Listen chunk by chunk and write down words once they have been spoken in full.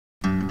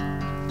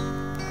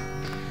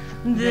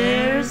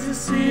There's a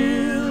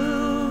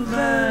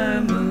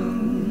silver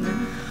moon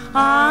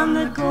on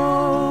the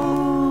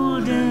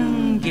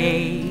Golden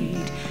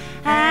Gate,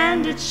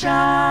 and it's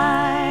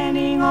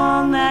shining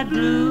on that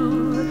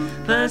blue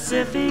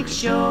Pacific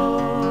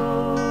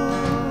shore,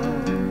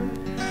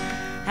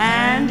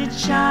 and it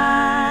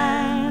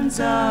shines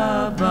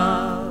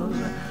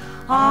above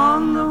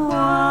on the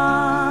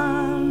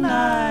one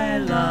I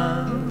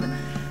love.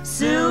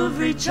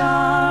 Silvery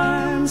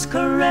charms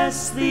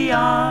caress the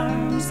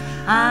arms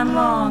I'm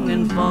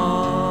longing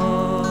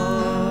for.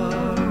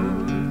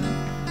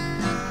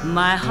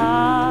 My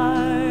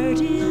heart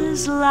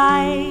is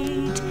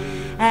light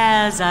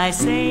as I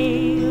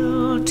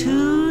sail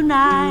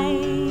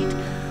tonight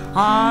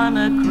on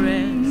a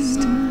crest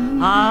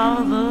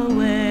of the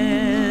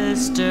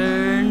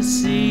western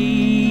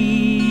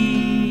sea.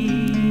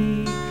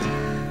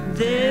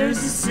 There's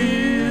a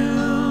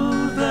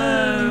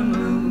silver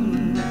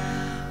moon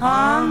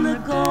on the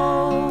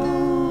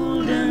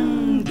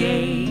Golden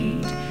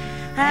Gate,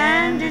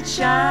 and it's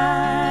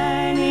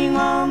shining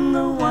on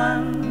the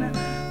one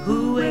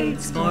who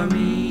waits for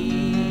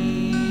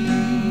me.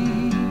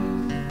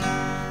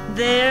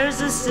 There's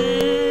a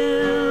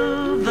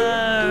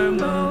silver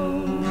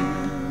moon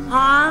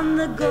on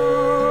the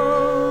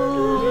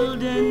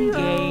Golden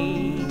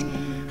Gate,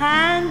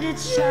 and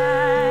it's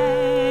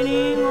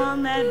shining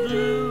on that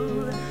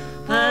blue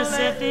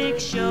Pacific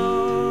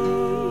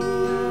shore,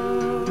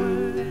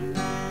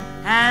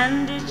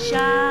 and it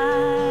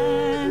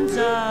shines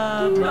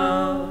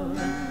above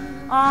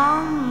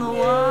on the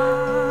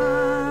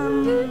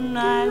one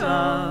I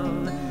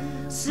love.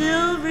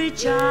 Silvery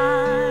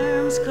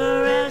charms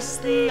caress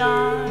the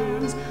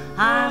arms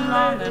I'm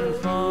longing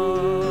for.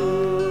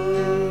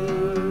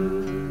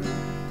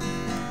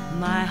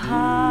 My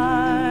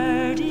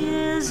heart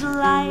is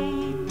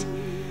light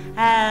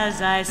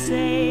as I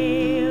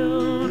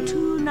sail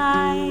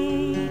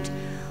tonight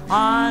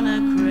on a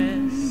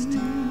crest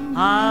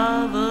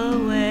of